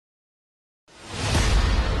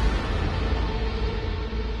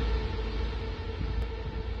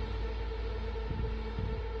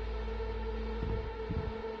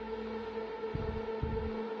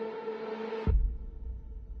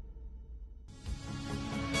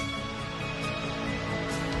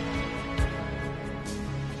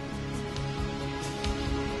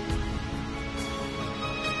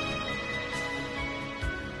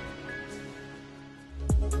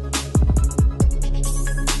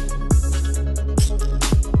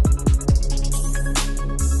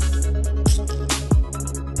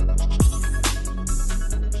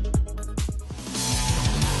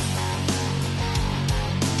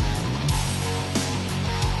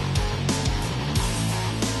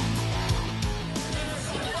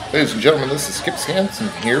Ladies and gentlemen, this is Skip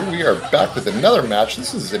Skansen here. We are back with another match.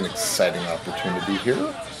 This is an exciting opportunity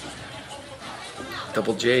here.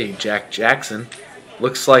 Double J, Jack Jackson.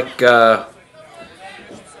 Looks like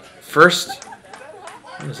first,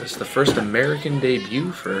 what is this, the first American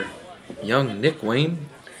debut for young Nick Wayne?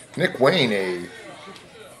 Nick Wayne, a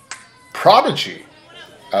prodigy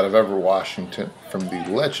out of Everett, Washington, from the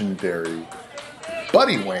legendary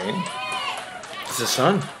Buddy Wayne. It's his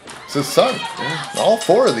son. It's his son. Yeah. All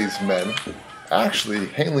four of these men actually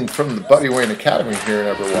hailing from the Buddy Wayne Academy here in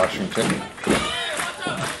Everett, Washington.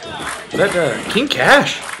 Is that King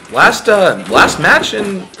Khash? Last match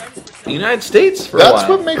in the United States for a while. That's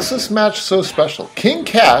what makes this match so special. King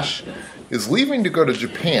Khash is leaving to go to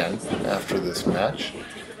Japan after this match,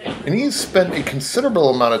 and he's spent a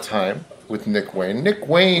considerable amount of time with Nick Wayne. Nick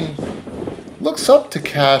Wayne looks up to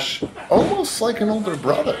Khash almost like an older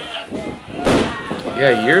brother.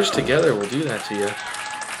 Yeah, years together will do that to you.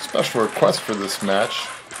 Special request for this match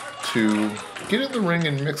to get in the ring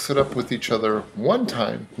and mix it up with each other one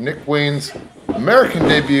time. Nick Wayne's American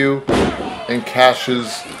debut and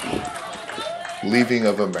Khash's leaving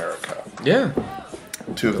of America. Yeah.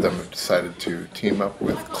 Two of them have decided to team up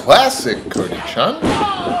with classic CODY CHHUN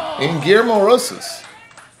and Guillermo Rosas.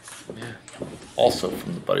 Yeah. Also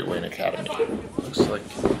from the Buddy Wayne Academy. Looks like...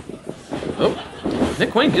 Oh,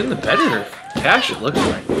 Nick Wayne getting the better of Khash, it looks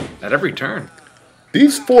like, at every turn.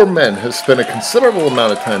 These four men have spent a considerable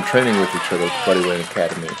amount of time training with each other at the Buddy Wayne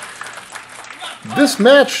Academy. This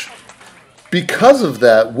match, because of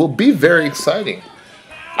that, will be very exciting.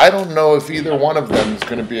 I don't know if either one of them is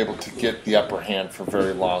going to be able to get the upper hand for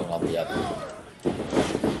very long on the other.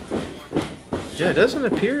 Yeah, it doesn't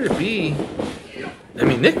appear to be... I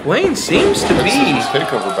mean, Nick Wayne seems to be...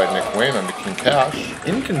 Takeover by Nick Wayne on the King Khash.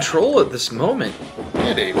 In control at this moment.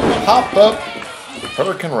 And a pop-up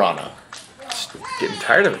Hurricane Rana. Just getting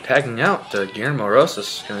tired of attacking out. Guillermo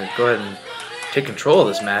Rosas going to go ahead and take control of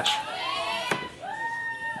this match.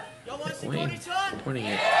 Nick Wayne pointing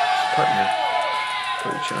at his partner,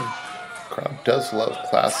 CODY CHHUN. Crowd does love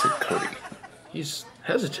classic CODY. He's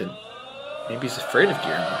hesitant. Maybe he's afraid of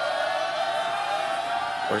Guillermo.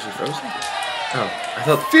 Or is he frozen? Oh, I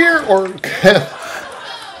thought... Fear or...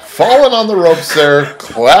 Falling on the ropes there.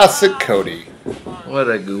 Classic CODY. What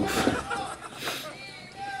a goof.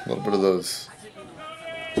 A little bit of those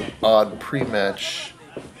odd pre-match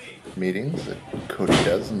meetings that CODY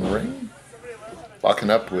does in the ring. Locking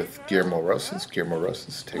up with Guillermo Rosas. Guillermo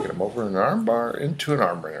Rosas taking him over an armbar into an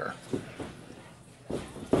arm wringer.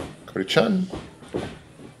 CODY CHHUN.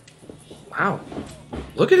 Wow.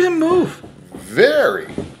 Look at him move. Very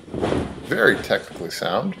technically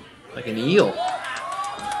sound. Like an eel.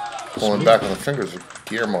 Pulling back on the fingers of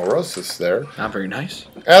Guillermo Rosas there. Not very nice.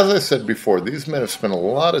 As I said before, these men have spent a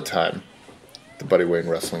lot of time at the Buddy Wayne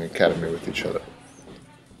Wrestling Academy with each other.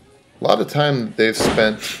 A lot of time they've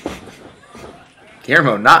spent...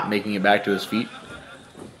 Guillermo not making it back to his feet.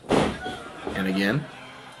 And again.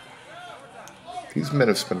 These men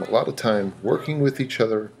have spent a lot of time working with each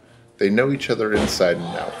other. They know each other inside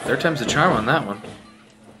and out. Third time's the charm on that one.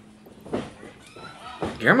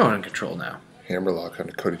 Guillermo in control now. Hammerlock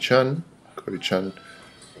onto CODY CHHUN. CODY CHHUN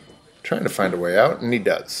trying to find a way out, and he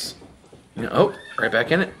does. You know, oh, right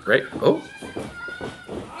back in it. Right. Oh.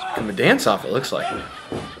 It's become a dance-off, it looks like.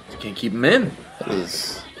 You can't keep him in. That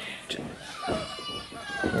is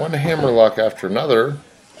one hammerlock after another.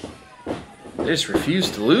 They just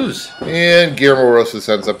refuse to lose. And Guillermo Rosas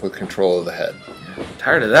ends up with control of the head. Yeah,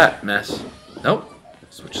 tired of that mess. Nope.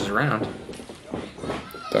 Switches around.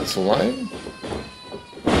 That's the line.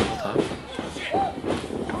 Top.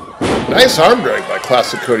 Nice arm drag by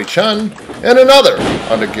classic CODY CHHUN. And another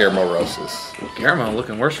onto Guillermo Rosas. Guillermo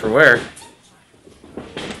looking worse for wear.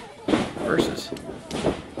 Versus.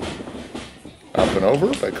 Up and over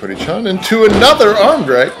by CODY CHHUN. Into another arm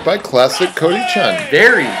drag by classic CODY CHHUN.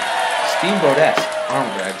 Very Steamboat-esque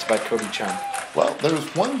arm drags by CODY CHHUN. Well,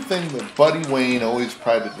 there's one thing that Buddy Wayne always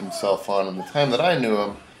prided himself on in the time that I knew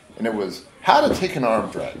him, and it was how to take an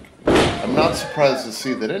arm drag. I'm not surprised to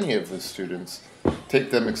see that any of his students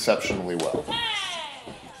take them exceptionally well.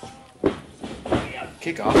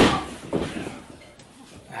 Kick off.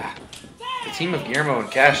 The team of Guillermo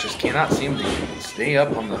and Khash just cannot seem to stay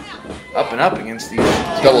up and up against these.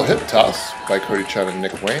 Double hip toss by CODY CHHUN and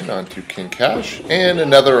Nick Wayne onto King Khash, and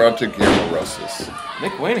another onto Guillermo Rosas.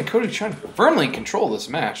 Nick Wayne and CODY CHHUN firmly control this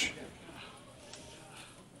match.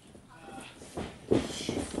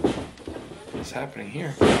 What's happening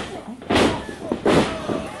here?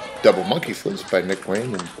 Double monkey flips by Nick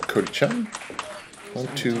Wayne and CODY CHHUN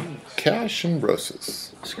onto Khash and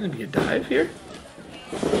Rosas. Is going to be a dive here?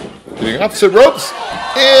 Hitting opposite ropes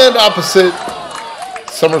and opposite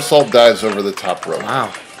somersault dives over the top rope.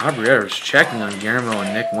 Wow. Aubrey Edwards checking on Guillermo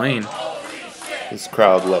and Nick Wayne. This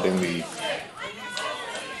crowd letting the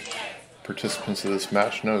participants of this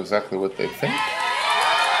match know exactly what they think.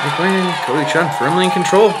 Nick Wayne and Cody Chhun firmly in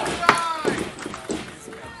control.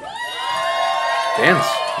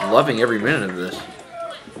 Fans loving every minute of this.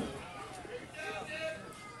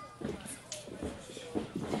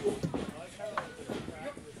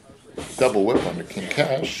 Double whip onto King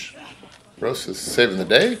Khash. Rosas saving the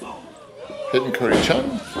day. Hitting Cody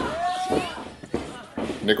Chhun.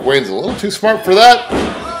 Nick Wayne's a little too smart for that,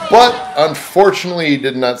 but unfortunately he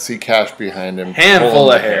did not see Khash behind him.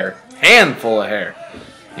 Handful of hair. Handful of hair.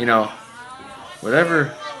 You know,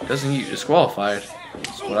 whatever doesn't get you disqualified.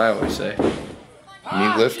 That's what I always say.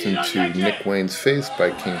 Knee lift into Nick Wayne's face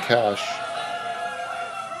by King Khash.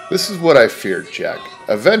 This is what I feared, Jack.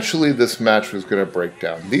 Eventually this match was going to break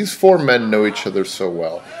down. These four men know each other so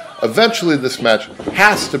well. Eventually this match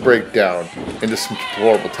has to break down into some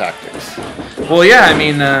deplorable tactics. Well, yeah, I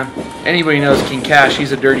mean, anybody knows King Khash,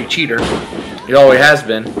 he's a dirty cheater. He always has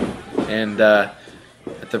been. And at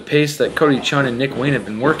the pace that Cody Chhun and Nick Wayne have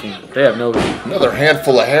been working, they have no... Another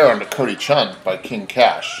handful of hair onto Cody Chhun by King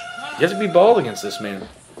Khash. You have to be bald against this man.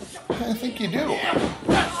 I think you do.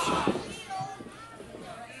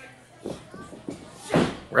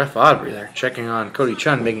 Ref Aubrey there, checking on Cody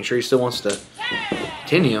Chhun, making sure he still wants to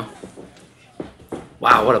continue.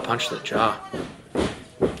 Wow, what a punch to the jaw.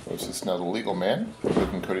 Was this now the legal man?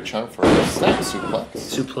 Looking Cody Chhun for a snap suplex.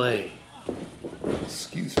 Suplex.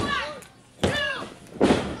 Excuse me.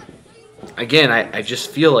 Again, I just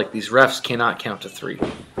feel like these refs cannot count to three.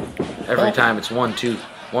 Every time it's 1, 2,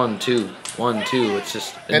 1, 2, 1, 2. It's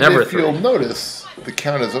just never if you'll notice, the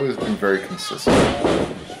count has always been very consistent.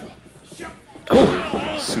 Oh.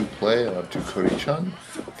 Suplex onto Cody Chhun,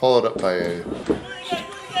 followed up by a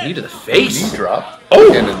knee to the face. Knee drop.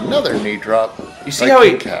 Oh. And another knee drop. You see how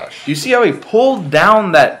you see how he pulled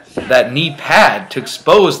down that knee pad to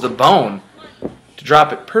expose the bone to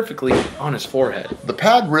drop it perfectly on his forehead. The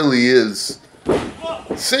pad really is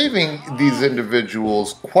saving these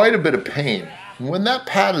individuals quite a bit of pain. When that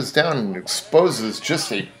pad is down and exposes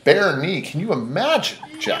just a bare knee, can you imagine,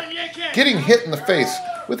 Jack, getting hit in the face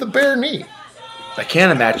with a bare knee? I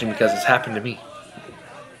can't imagine because it's happened to me.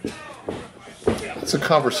 It's a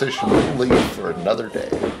conversation we'll leave for another day.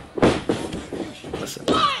 Listen,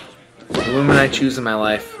 the women I choose in my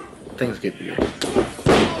life, things get weird.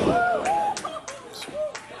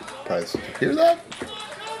 Surprised to hear that,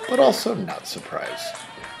 but also not surprised.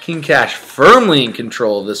 King Khash firmly in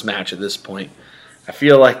control of this match at this point. I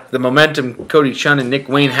feel like the momentum Cody Chhun and Nick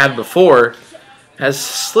Wayne had before has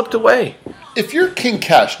slipped away. If you're King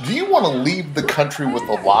Khash, do you want to leave the country with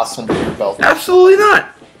a loss under your belt? Absolutely not.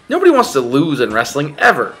 Nobody wants to lose in wrestling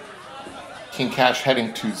ever. King Khash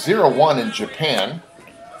heading to 0-1 in Japan,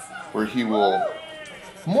 where he will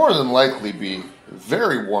more than likely be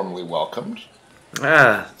very warmly welcomed.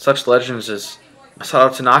 Such legends as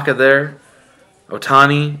Masato Tanaka there,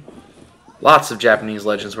 Otani, lots of Japanese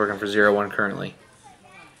legends working for 0-1 currently.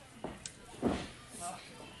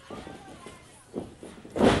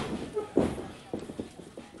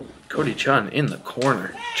 Cody Chhun in the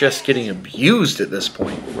corner, just getting abused at this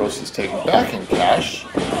point. Rosas taking back in Khash,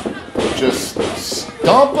 just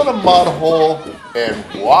stomping a mud hole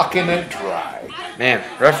and walking it dry. Man,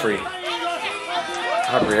 referee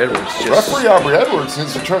Aubrey Edwards Referee Aubrey Edwards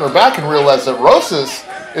needs to turn her back and realize that Rosas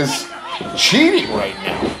is cheating right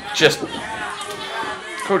now. Just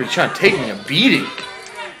Cody Chhun taking a beating.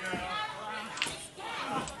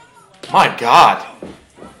 My God.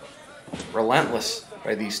 Relentless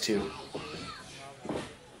by these two.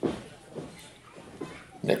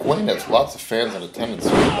 Nick Wayne has lots of fans in attendance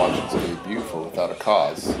who are watching his debut for Without a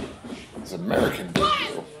Cause. His American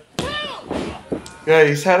debut. Yeah,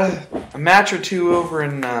 he's had a match or two over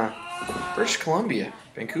in British Columbia,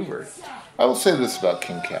 Vancouver. I will say this about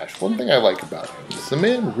King Khash. One thing I like about him is the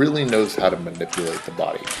man really knows how to manipulate the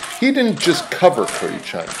body. He didn't just cover Cody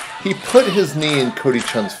Chhun. He put his knee in Cody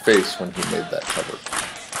Chhun's face when he made that cover.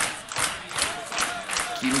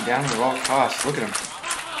 Keep him down at all costs. Look at him.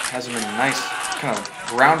 Has him in a nice, kind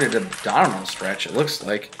of rounded abdominal stretch, it looks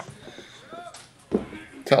like.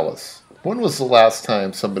 Tell us, when was the last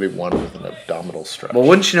time somebody won with an abdominal stretch? Well,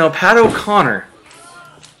 wouldn't you know, Pat O'Connor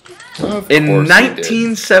in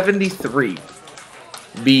 1973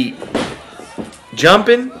 beat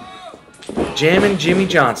Jumpin', Jammin' Jimmy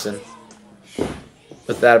Johnson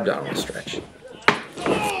with that abdominal stretch.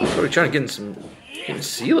 Cody Chhun getting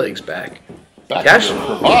sea legs back. Back into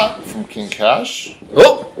the cravat from King Khash.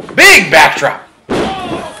 Oh, big backdrop.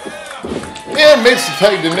 Wayne makes the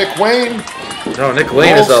tag to Nick Wayne. No, Nick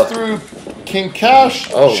Wayne is Rolls up. through King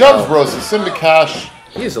Khash. Oh, shoves wow. Rosas into Khash.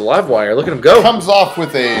 He is a live wire. Look at him go. Comes off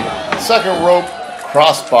with a second rope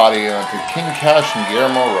crossbody onto King Khash and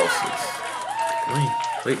Guillermo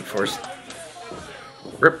Rosas. Waiting for his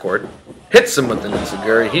ripcord. Hits him with the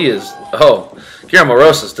Nenziguri. He is... Oh, Guillermo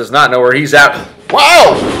Rosas does not know where he's at.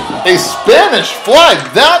 Wow! A Spanish fly.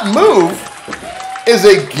 That move is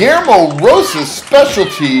a Guillermo Rosas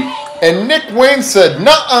specialty. And Nick Wayne said,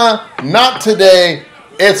 nuh-uh, not today.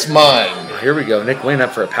 It's mine. Here we go. Nick Wayne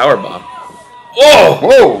up for a power bomb. Oh!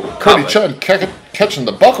 Whoa! Cody Chun catching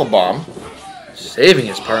the buckle bomb. Saving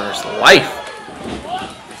his partner's life.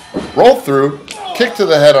 Roll through. Kick to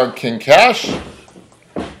the head on King Khash.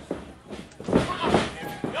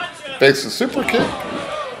 Fakes a super kick.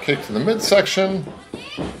 Kick to the midsection.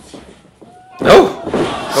 No!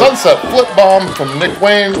 Sunset flip bomb from Nick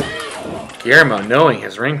Wayne. Guillermo, knowing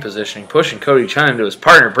his ring positioning, pushing Cody Chun into his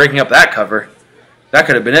partner, breaking up that cover. That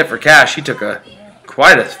could have been it for Khash. He took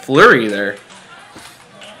quite a flurry there.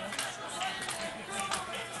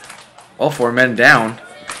 All four men down.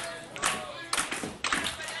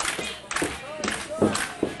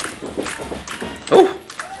 Oh!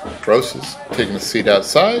 Rosas taking a seat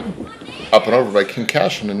outside. Up and over by King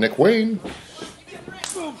Khash and Nick Wayne.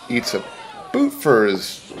 Eats a boot for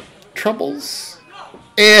his troubles.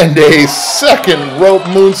 And a second rope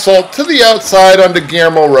moonsault to the outside onto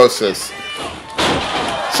Guillermo Rosas.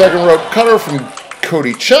 Second rope cutter from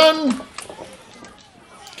Cody Chun.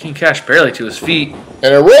 King Khash barely to his feet.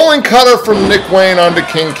 And a rolling cutter from Nick Wayne onto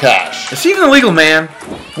King Khash. Is he even a legal man?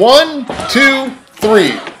 1, 2, 3.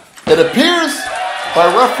 It appears by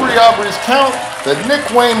referee Aubrey's count that Nick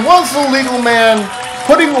Wayne was the legal man,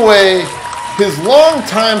 putting away his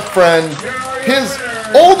longtime friend, his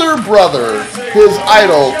older brother, his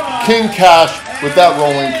idol, King Khash, with that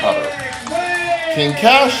rolling cutter. King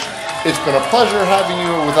Khash, it's been a pleasure having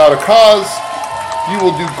you without a cause. You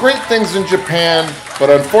will do great things in Japan, but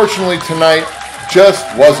unfortunately tonight just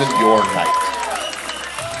wasn't your night.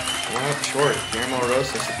 One up short. Guillermo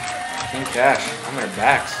Rosas, King Khash on their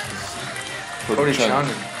backs. Cody Chun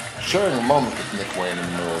sharing a moment with Nick Wayne in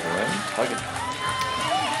the middle of the ring. Hugging.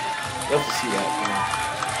 Love to see that.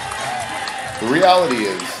 The reality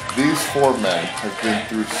is, these four men have been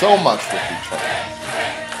through so much with each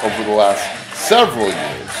other over the last several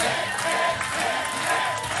years.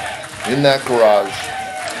 In that garage,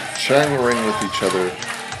 sharing a ring with each other,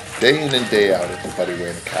 day in and day out at the Buddy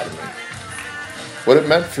Wayne Academy. What it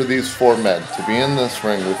meant for these four men to be in this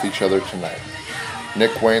ring with each other tonight.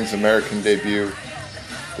 Nick Wayne's American debut,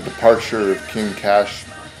 the departure of King Khash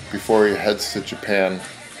before he heads to Japan.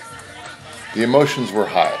 The emotions were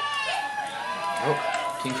high.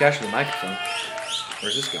 Oh, King Khash with the microphone.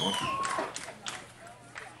 Where's this going?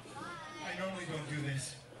 I normally don't do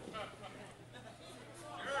this.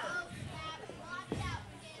 But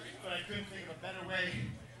I couldn't think of a better way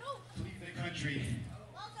to leave the country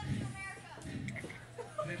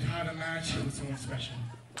than to have a match with someone special.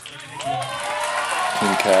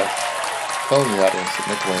 King Khash telling the audience that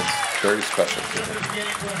Nick Wayne's very special to him.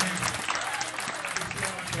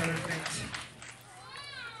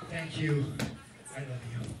 Thank you. I love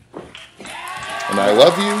you. And I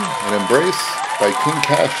love you, an embrace by King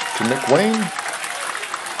Khash to Nick Wayne.